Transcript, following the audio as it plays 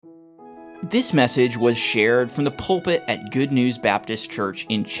This message was shared from the pulpit at Good News Baptist Church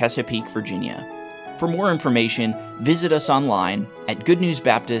in Chesapeake, Virginia. For more information, visit us online at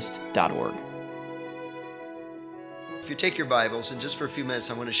goodnewsbaptist.org. If you take your Bibles, and just for a few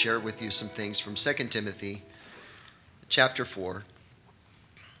minutes, I want to share with you some things from 2 Timothy chapter 4.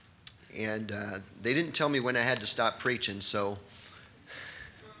 And they didn't tell me when I had to stop preaching, so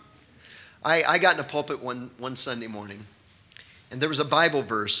I got in the pulpit one Sunday morning, and there was a Bible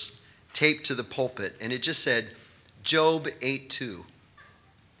verse taped to the pulpit, and it just said, Job 8:2.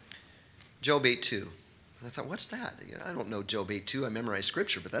 Job 8:2. And I thought, what's that? I don't know Job 8:2. I memorized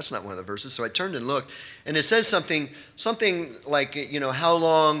scripture, but that's not one of the verses. So I turned and looked, and it says something like, how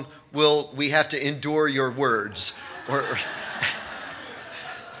long will we have to endure your words? Or I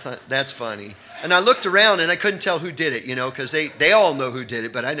thought, that's funny. And I looked around, and I couldn't tell who did it, because they all know who did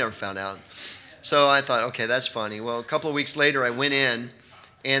it, but I never found out. So I thought, okay, that's funny. Well, a couple of weeks later, I went in,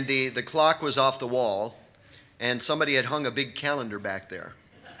 and the clock was off the wall, and somebody had hung a big calendar back there.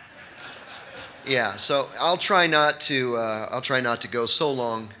 Yeah, so I'll try not to go so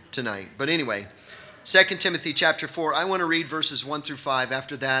long tonight. But anyway, 2 Timothy chapter 4, I want to read verses 1 through 5.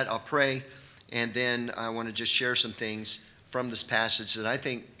 After that, I'll pray, and then I want to just share some things from this passage that I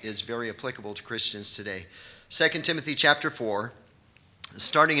think is very applicable to Christians today. 2 Timothy chapter 4,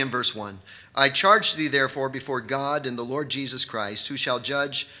 starting in verse 1. I charge thee therefore before God and the Lord Jesus Christ, who shall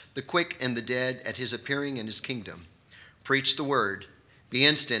judge the quick and the dead at his appearing in his kingdom. Preach the word. Be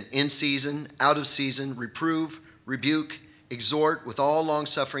instant, in season, out of season, reprove, rebuke, exhort with all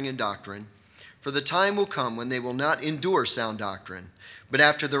longsuffering and doctrine. For the time will come when they will not endure sound doctrine, but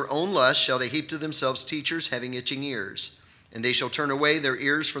after their own lust shall they heap to themselves teachers having itching ears. And they shall turn away their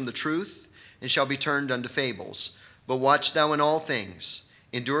ears from the truth, and shall be turned unto fables. But watch thou in all things,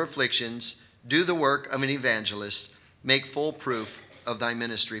 endure afflictions, do the work of an evangelist, make full proof of thy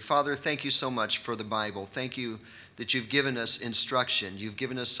ministry. Father, thank you so much for the Bible. Thank you that you've given us instruction. You've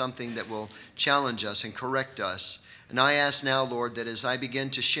given us something that will challenge us and correct us. And I ask now, Lord, that as I begin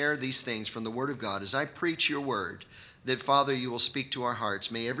to share these things from the Word of God, as I preach your word, that, Father, you will speak to our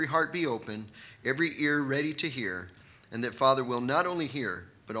hearts. May every heart be open, every ear ready to hear, and that, Father, will not only hear,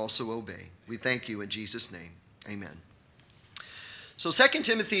 but also obey. We thank you in Jesus' name. Amen. So 2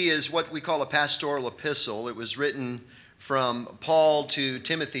 Timothy is what we call a pastoral epistle. It was written from Paul to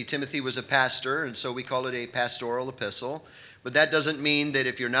Timothy. Timothy was a pastor, and so we call it a pastoral epistle. But that doesn't mean that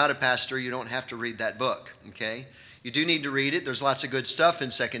if you're not a pastor, you don't have to read that book, okay? You do need to read it. There's lots of good stuff in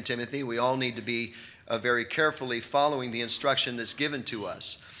 2 Timothy. We all need to be very carefully following the instruction that's given to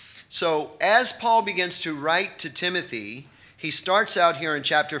us. So as Paul begins to write to Timothy, he starts out here in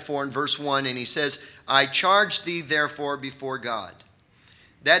chapter 4 and verse 1, and he says, I charge thee therefore before God.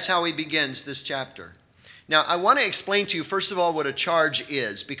 That's how he begins this chapter. Now, I want to explain to you, first of all, what a charge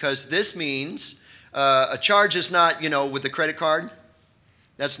is, because this means a charge is not, with the credit card.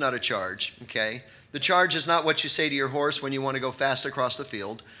 That's not a charge, okay? The charge is not what you say to your horse when you want to go fast across the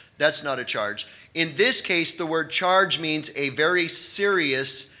field. That's not a charge. In this case, the word charge means a very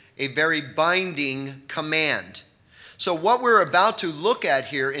serious, a very binding command. So what we're about to look at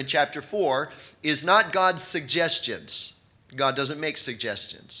here in chapter 4 is not God's suggestions. God doesn't make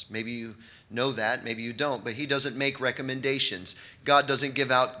suggestions. Maybe you know that, maybe you don't, but he doesn't make recommendations. God doesn't give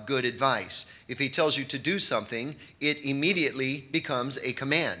out good advice. If he tells you to do something, it immediately becomes a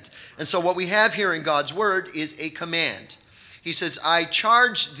command. And so what we have here in God's word is a command. He says, I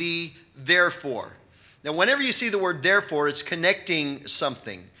charge thee therefore. Now, whenever you see the word therefore, it's connecting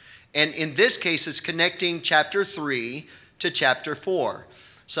something. And in this case, it's connecting chapter 3 to chapter 4.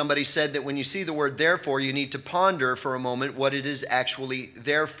 Somebody said that when you see the word therefore, you need to ponder for a moment what it is actually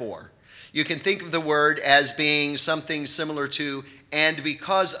there for. You can think of the word as being something similar to, and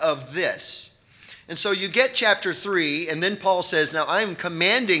because of this. And so you get chapter 3, and then Paul says, now I am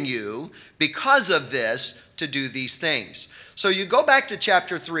commanding you, because of this, to do these things. So you go back to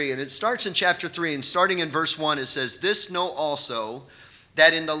chapter 3, and it starts in chapter 3, and starting in verse 1, it says, this know also,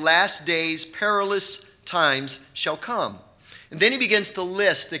 that in the last days perilous times shall come. And then he begins to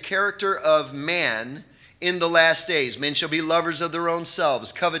list the character of man in the last days. Men shall be lovers of their own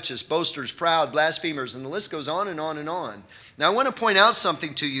selves, covetous, boasters, proud, blasphemers, and the list goes on and on and on. Now I want to point out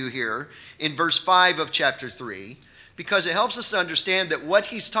something to you here in verse 5 of chapter 3, because it helps us to understand that what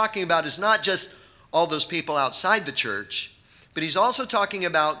he's talking about is not just all those people outside the church, but he's also talking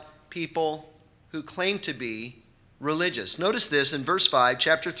about people who claim to be religious. Notice this in verse 5,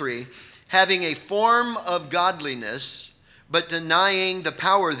 chapter 3, having a form of godliness, but denying the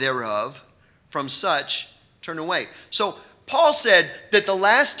power thereof, from such turn away. So Paul said that the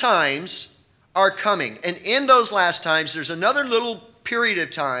last times are coming. And in those last times, there's another little period of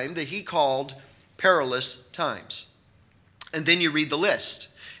time that he called perilous times. And then you read the list.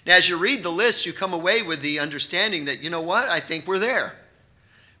 Now, as you read the list, you come away with the understanding that, you know what, I think we're there.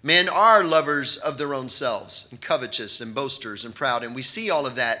 Men are lovers of their own selves, and covetous, and boasters, and proud. And we see all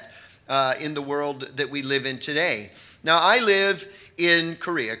of that in the world that we live in today. Now, I live in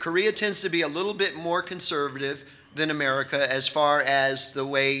Korea. Korea tends to be a little bit more conservative than America as far as the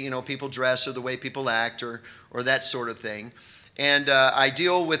way, people dress or the way people act or that sort of thing. And I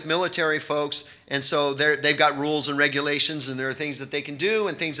deal with military folks, and so they've got rules and regulations, and there are things that they can do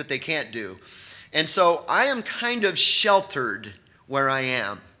and things that they can't do. And so I am kind of sheltered where I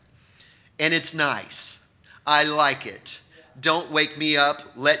am, and it's nice. I like it. Don't wake me up.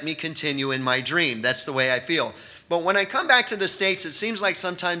 Let me continue in my dream. That's the way I feel. But when I come back to the States, it seems like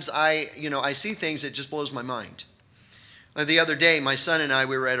sometimes I see things that just blows my mind. The other day, my son and I,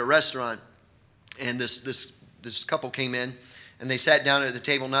 we were at a restaurant, and this couple came in, and they sat down at the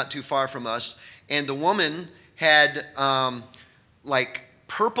table not too far from us, and the woman had like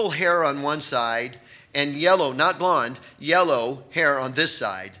purple hair on one side and yellow, not blonde, yellow hair on this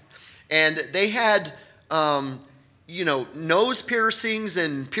side. And they had, nose piercings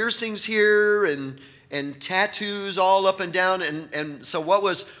and piercings here and tattoos all up and down. And so what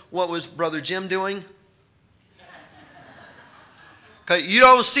was Brother Jim doing? 'Cause you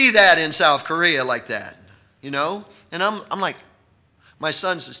don't see that in South Korea like that, And I'm like, my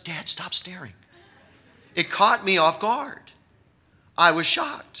son says, Dad, stop staring. It caught me off guard. I was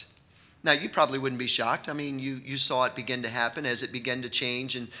shocked. Now, you probably wouldn't be shocked. I mean, you saw it begin to happen as it began to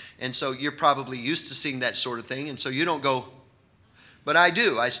change. And so you're probably used to seeing that sort of thing. And so you don't go, but I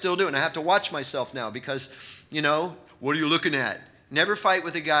do. I still do. And I have to watch myself now because, what are you looking at? Never fight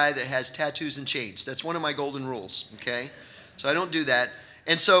with a guy that has tattoos and chains. That's one of my golden rules, okay? So I don't do that.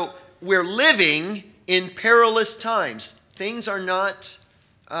 And so we're living in perilous times. Things are not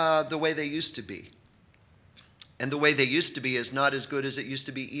the way they used to be. And the way they used to be is not as good as it used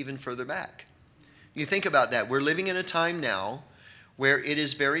to be even further back. You think about that. We're living in a time now where it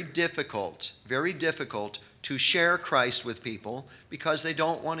is very difficult to share Christ with people because they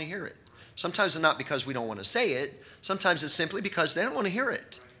don't want to hear it. Sometimes it's not because we don't want to say it. Sometimes it's simply because they don't want to hear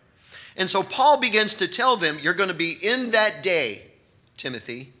it. And so Paul begins to tell them, you're going to be in that day,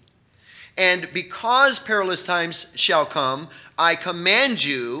 Timothy. And because perilous times shall come, I command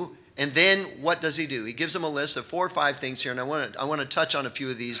you. And then what does he do? He gives them a list of 4 or 5 things here, and I want to touch on a few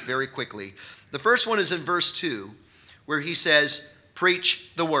of these very quickly. The first one is in verse 2, where he says, preach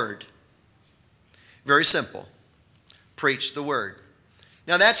the word. Very simple. Preach the word.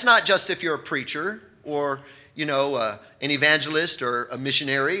 Now, that's not just if you're a preacher or, an evangelist or a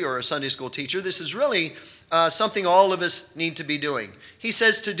missionary or a Sunday school teacher. This is really something all of us need to be doing. He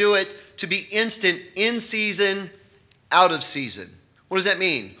says to do it, to be instant, in season, out of season. What does that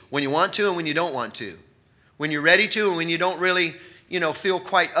mean? When you want to and when you don't want to. When you're ready to and when you don't really, feel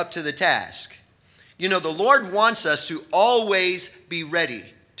quite up to the task. The Lord wants us to always be ready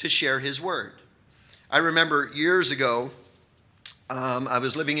to share his word. I remember years ago, I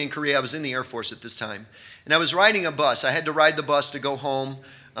was living in Korea. I was in the Air Force at this time. And I was riding a bus. I had to ride the bus to go home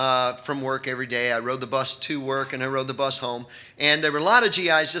from work every day. I rode the bus to work and I rode the bus home. And there were a lot of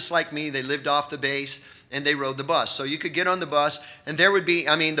GIs just like me. They lived off the base and they rode the bus. So you could get on the bus and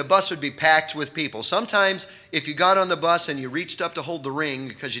the bus would be packed with people. Sometimes if you got on the bus and you reached up to hold the ring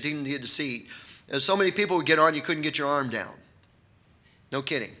because you didn't need a seat, so many people would get on you couldn't get your arm down. No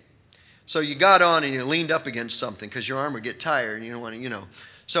kidding. So you got on and you leaned up against something because your arm would get tired and you don't want to,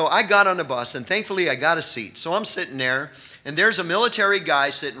 So I got on the bus and thankfully I got a seat. So I'm sitting there and there's a military guy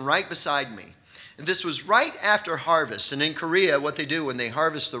sitting right beside me. And this was right after harvest. And in Korea, what they do when they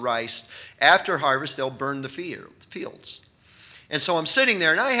harvest the rice, after harvest, they'll burn the fields. And so I'm sitting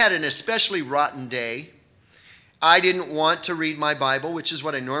there and I had an especially rotten day. I didn't want to read my Bible, which is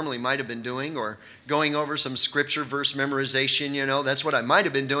what I normally might have been doing, or going over some scripture verse memorization, that's what I might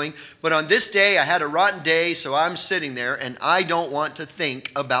have been doing. But on this day, I had a rotten day, so I'm sitting there, and I don't want to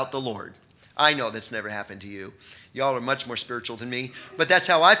think about the Lord. I know that's never happened to you. Y'all are much more spiritual than me, but that's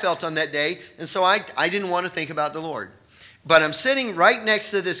how I felt on that day, and so I didn't want to think about the Lord. But I'm sitting right next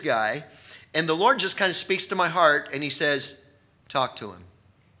to this guy, and the Lord just kind of speaks to my heart, and he says, talk to him.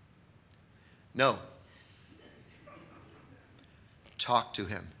 No. Talk to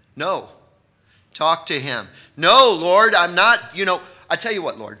him. No. Talk to him. No, Lord, I'm not, I tell you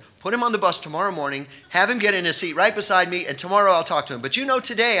what, Lord, put him on the bus tomorrow morning, have him get in a seat right beside me, and tomorrow I'll talk to him. But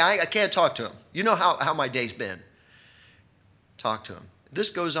today I can't talk to him. You know how my day's been. Talk to him.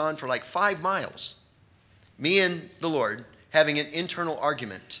 This goes on for like 5 miles. Me and the Lord having an internal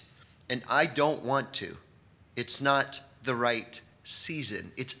argument, and I don't want to. It's not the right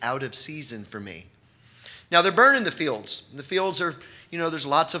season. It's out of season for me. Now they're burning the fields. The fields are, there's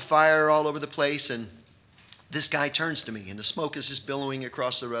lots of fire all over the place. And this guy turns to me, and the smoke is just billowing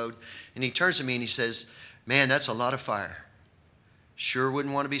across the road. And he turns to me and he says, "Man, that's a lot of fire. Sure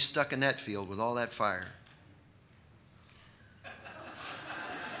wouldn't want to be stuck in that field with all that fire."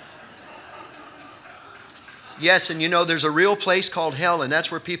 Yes, and there's a real place called hell, and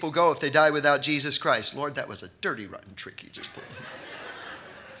that's where people go if they die without Jesus Christ. Lord, that was a dirty, rotten trick you just put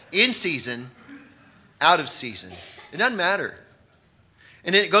in. In season, out of season. It doesn't matter.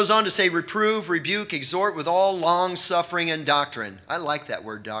 And then it goes on to say, reprove, rebuke, exhort with all long suffering and doctrine. I like that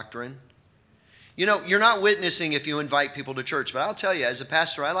word, doctrine. You're not witnessing if you invite people to church, but I'll tell you, as a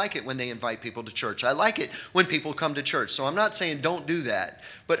pastor, I like it when they invite people to church. I like it when people come to church. So I'm not saying don't do that,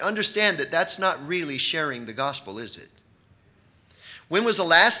 but understand that that's not really sharing the gospel, is it? When was the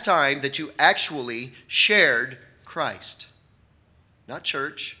last time that you actually shared Christ? Not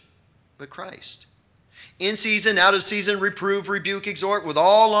church, but Christ. In season, out of season, reprove, rebuke, exhort with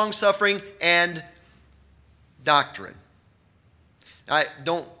all long suffering and doctrine. I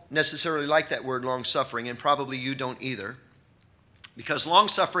don't necessarily like that word long suffering, and probably you don't either, because long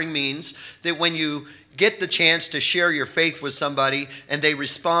suffering means that when you get the chance to share your faith with somebody and they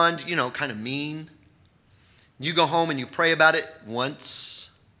respond, kind of mean, you go home and you pray about it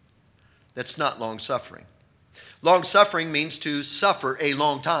once. That's not long suffering. Long suffering means to suffer a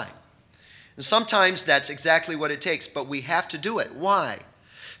long time. And sometimes that's exactly what it takes, but we have to do it. Why?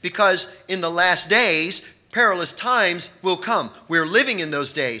 Because in the last days, perilous times will come. We're living in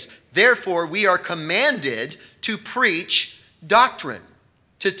those days. Therefore, we are commanded to preach doctrine,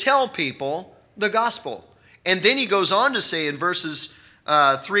 to tell people the gospel. And then he goes on to say in verses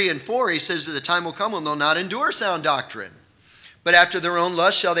 3 and 4, he says that the time will come when they'll not endure sound doctrine. But after their own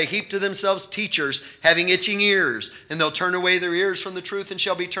lust shall they heap to themselves teachers, having itching ears, and they'll turn away their ears from the truth and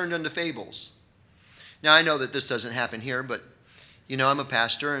shall be turned unto fables. Now, I know that this doesn't happen here, but I'm a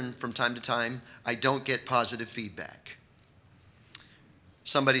pastor, and from time to time, I don't get positive feedback.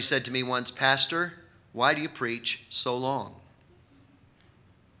 Somebody said to me once, "Pastor, why do you preach so long?"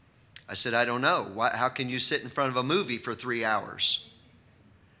 I said, "I don't know. How can you sit in front of a movie for 3 hours,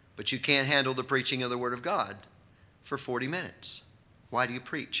 but you can't handle the preaching of the Word of God for 40 minutes? Why do you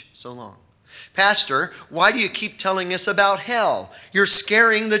preach so long?" "Pastor, why do you keep telling us about hell? You're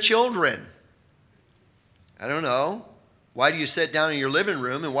scaring the children." "I don't know. Why do you sit down in your living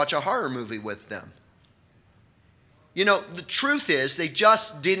room and watch a horror movie with them?" The truth is they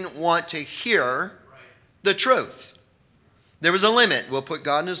just didn't want to hear the truth. There was a limit. We'll put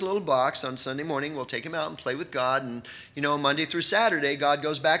God in his little box on Sunday morning. We'll take him out and play with God. And, Monday through Saturday, God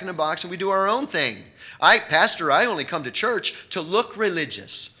goes back in the box and we do our own thing. Pastor, I only come to church to look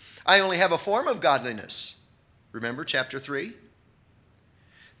religious. I only have a form of godliness. Remember chapter 3?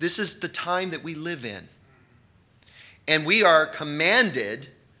 This is the time that we live in. And we are commanded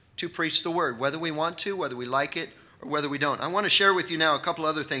to preach the word, whether we want to, whether we like it, or whether we don't. I want to share with you now a couple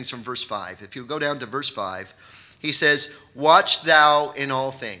other things from verse 5. If you go down to verse 5, he says, "Watch thou in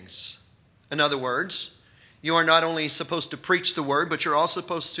all things." In other words, you are not only supposed to preach the word, but you're also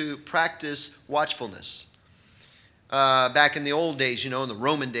supposed to practice watchfulness. Back in the old days, in the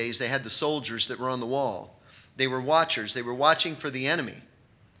Roman days, they had the soldiers that were on the wall. They were watchers. They were watching for the enemy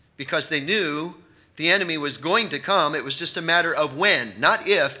because they knew the enemy was going to come. It was just a matter of when, not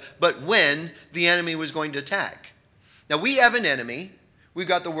if, but when the enemy was going to attack. Now, we have an enemy. We've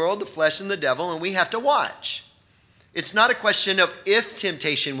got the world, the flesh, and the devil, and we have to watch. It's not a question of if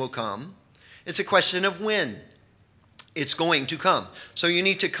temptation will come. It's a question of when it's going to come. So you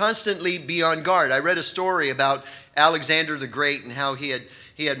need to constantly be on guard. I read a story about Alexander the Great and how he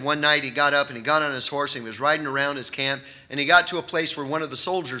had one night, he got up and he got on his horse and he was riding around his camp, and he got to a place where one of the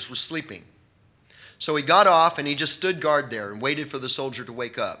soldiers was sleeping. So he got off and he just stood guard there and waited for the soldier to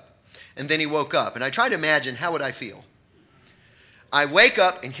wake up. And then he woke up. And I tried to imagine, how would I feel? I wake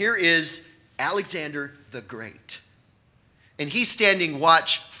up and here is Alexander the Great. And he's standing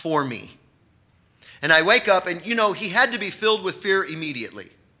watch for me. And I wake up and, he had to be filled with fear immediately.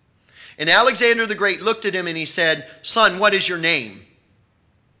 And Alexander the Great looked at him and he said, "Son, what is your name?"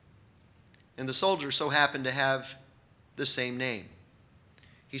 And the soldier so happened to have the same name.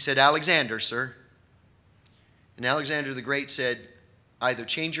 He said, "Alexander, sir." And Alexander the Great said, "Either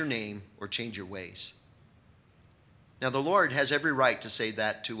change your name or change your ways." Now, the Lord has every right to say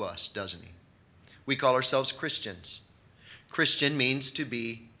that to us, doesn't he? We call ourselves Christians. Christian means to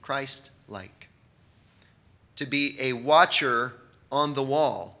be Christ-like, to be a watcher on the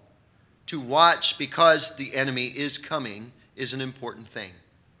wall. To watch because the enemy is coming is an important thing.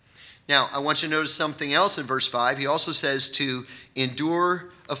 Now, I want you to notice something else in verse 5. He also says to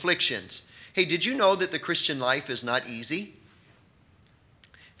endure afflictions. Hey, did you know that the Christian life is not easy?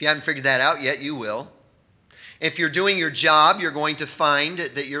 If you haven't figured that out yet, you will. If you're doing your job, you're going to find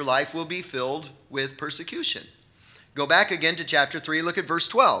that your life will be filled with persecution. Go back again to chapter 3, look at verse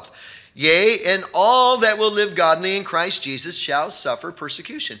 12. Yea, and all that will live godly in Christ Jesus shall suffer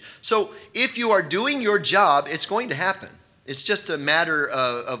persecution. So if you are doing your job, it's going to happen. It's just a matter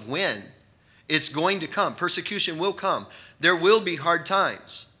of when. It's going to come. Persecution will come. There will be hard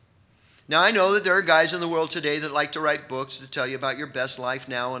times. Now, I know that there are guys in the world today that like to write books to tell you about your best life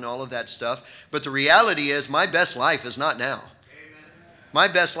now and all of that stuff. But the reality is my best life is not now. Amen. My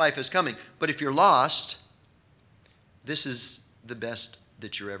best life is coming. But if you're lost, this is the best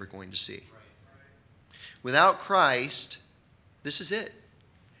that you're ever going to see. Without Christ, this is it.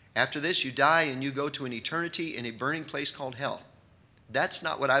 After this, you die and you go to an eternity in a burning place called hell. That's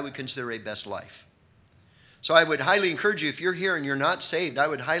not what I would consider a best life. So I would highly encourage you, if you're here and you're not saved, I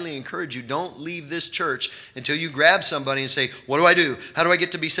would highly encourage you, don't leave this church until you grab somebody and say, what do I do? How do I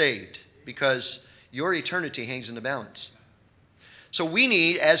get to be saved? Because your eternity hangs in the balance. So we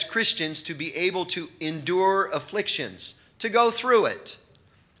need, as Christians, to be able to endure afflictions, to go through it.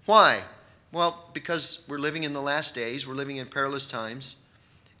 Why? Well, because we're living in the last days, we're living in perilous times,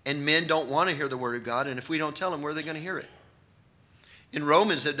 and men don't want to hear the word of God, and if we don't tell them, where are they going to hear it? In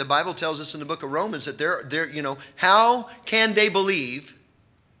Romans, the Bible tells us in the book of Romans that they're how can they believe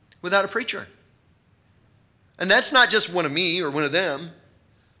without a preacher? And that's not just one of me or one of them,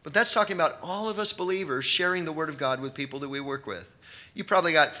 but that's talking about all of us believers sharing the word of God with people that we work with. You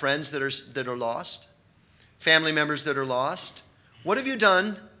probably got friends that are lost, family members that are lost. What have you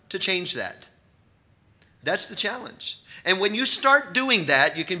done to change that? That's the challenge. And when you start doing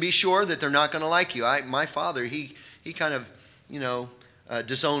that, you can be sure that they're not going to like you. My father, he kind of,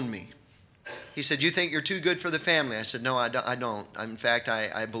 disowned me. He said, you think you're too good for the family? I said, no, I don't. In fact,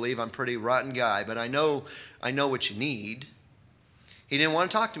 I believe I'm a pretty rotten guy, but I know what you need. He didn't want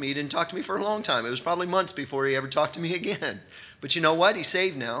to talk to me. He didn't talk to me for a long time. It was probably months before he ever talked to me again. But you know what? He's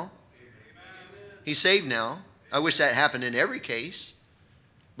saved now. He's saved now. I wish that happened in every case,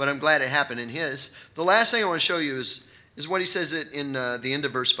 but I'm glad it happened in his. The last thing I want to show you is what he says in the end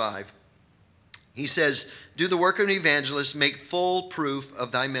of verse 5. He says, do the work of an evangelist, make full proof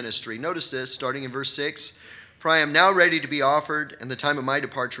of thy ministry. Notice this, starting in verse 6. For I am now ready to be offered, and the time of my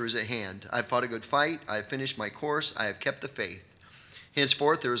departure is at hand. I have fought a good fight. I have finished my course. I have kept the faith.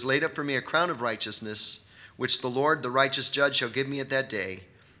 Henceforth there is laid up for me a crown of righteousness, which the Lord, the righteous judge, shall give me at that day,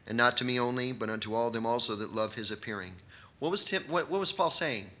 and not to me only, but unto all them also that love his appearing. What was Paul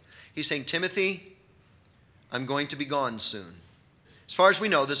saying? He's saying, Timothy, I'm going to be gone soon. As far as we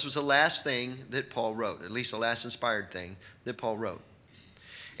know, this was the last thing that Paul wrote, at least the last inspired thing that Paul wrote.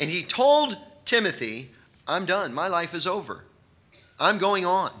 And he told Timothy, I'm done. My life is over. I'm going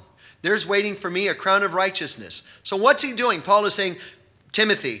on. There's waiting for me a crown of righteousness. So what's he doing? Paul is saying,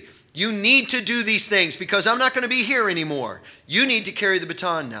 Timothy, you need to do these things because I'm not going to be here anymore. You need to carry the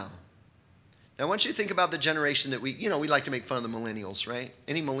baton now. Now I want you to think about the generation that we like to make fun of the millennials, right?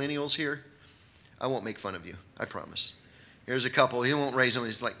 Any millennials here? I won't make fun of you, I promise. Here's a couple. He won't raise them.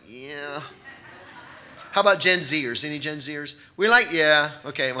 He's like, yeah. How about Gen Zers? Any Gen Zers? We're like, yeah.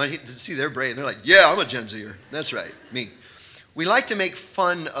 Okay, well, see, they're brave. They're like, yeah, I'm a Gen Zer. That's right, me. We like to make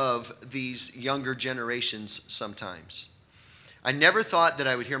fun of these younger generations sometimes. I never thought that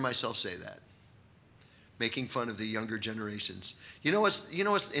I would hear myself say that, making fun of the younger generations. You know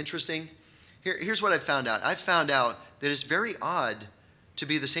what's interesting? Here's what I found out. I found out that it's very odd to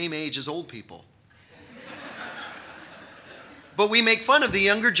be the same age as old people. But we make fun of the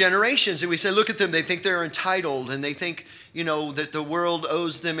younger generations and we say, look at them, they think they're entitled and they think, that the world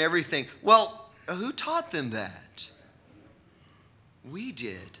owes them everything. Well, who taught them that? We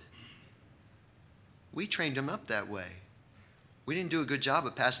did. We trained them up that way. We didn't do a good job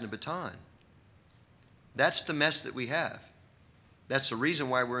of passing the baton. That's the mess that we have. That's the reason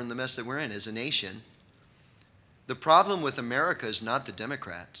why we're in the mess that we're in as a nation. The problem with America is not the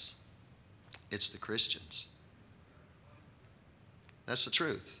Democrats. It's the Christians. That's the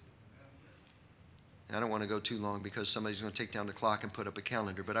truth. I don't want to go too long because somebody's going to take down the clock and put up a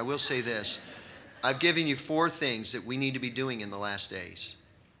calendar, but I will say this. I've given you 4 things that we need to be doing in the last days.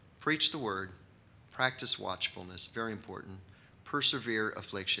 Preach the word, practice watchfulness, very important, persevere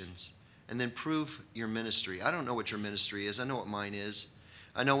afflictions, and then prove your ministry. I don't know what your ministry is. I know what mine is.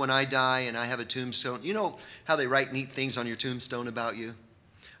 I know when I die and I have a tombstone. You know how they write neat things on your tombstone about you?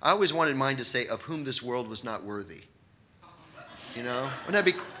 I always wanted mine to say, of whom this world was not worthy.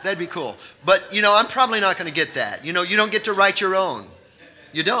 Wouldn't that'd be cool. But, I'm probably not going to get that. You don't get to write your own.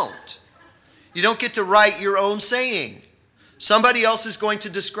 You don't. You don't get to write your own saying. Somebody else is going to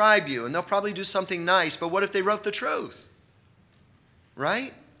describe you, and they'll probably do something nice, but what if they wrote the truth?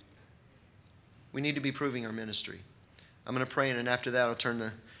 Right? We need to be proving our ministry. I'm going to pray, and then after that, I'll turn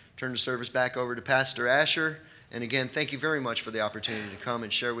the service back over to Pastor Asher. And again, thank you very much for the opportunity to come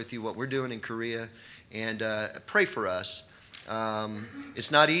and share with you what we're doing in Korea. And pray for us.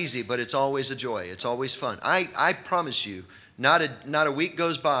 It's not easy, but it's always a joy. It's always fun. I promise you, not a week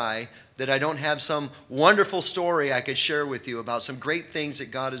goes by that I don't have some wonderful story I could share with you about some great things that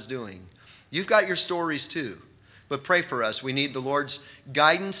God is doing. You've got your stories too. But pray for us. We need the Lord's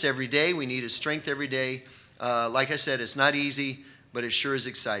guidance every day. We need His strength every day. Like I said, it's not easy, but it sure is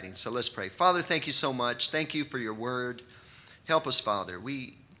exciting. So let's pray. Father, thank you so much. Thank you for your word. Help us, Father.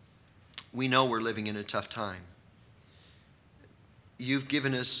 We know we're living in a tough time. You've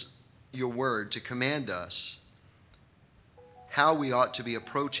given us your word to command us how we ought to be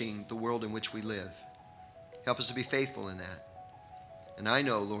approaching the world in which we live. Help us to be faithful in that. And I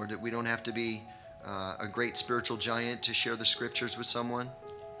know, Lord, that we don't have to be a great spiritual giant to share the scriptures with someone.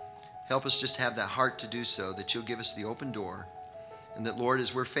 Help us just have that heart to do so, that you'll give us the open door, and that, Lord,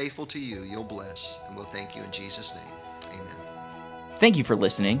 as we're faithful to you, you'll bless. And we'll thank you in Jesus' name. Amen. Thank you for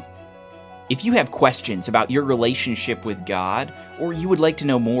listening. If you have questions about your relationship with God, or you would like to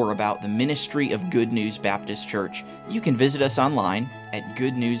know more about the ministry of Good News Baptist Church, you can visit us online at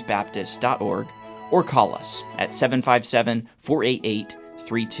goodnewsbaptist.org or call us at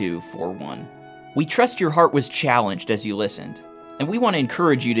 757-488-3241. We trust your heart was challenged as you listened, and we want to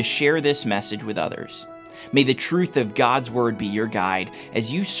encourage you to share this message with others. May the truth of God's Word be your guide as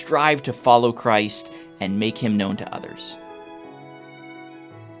you strive to follow Christ and make Him known to others.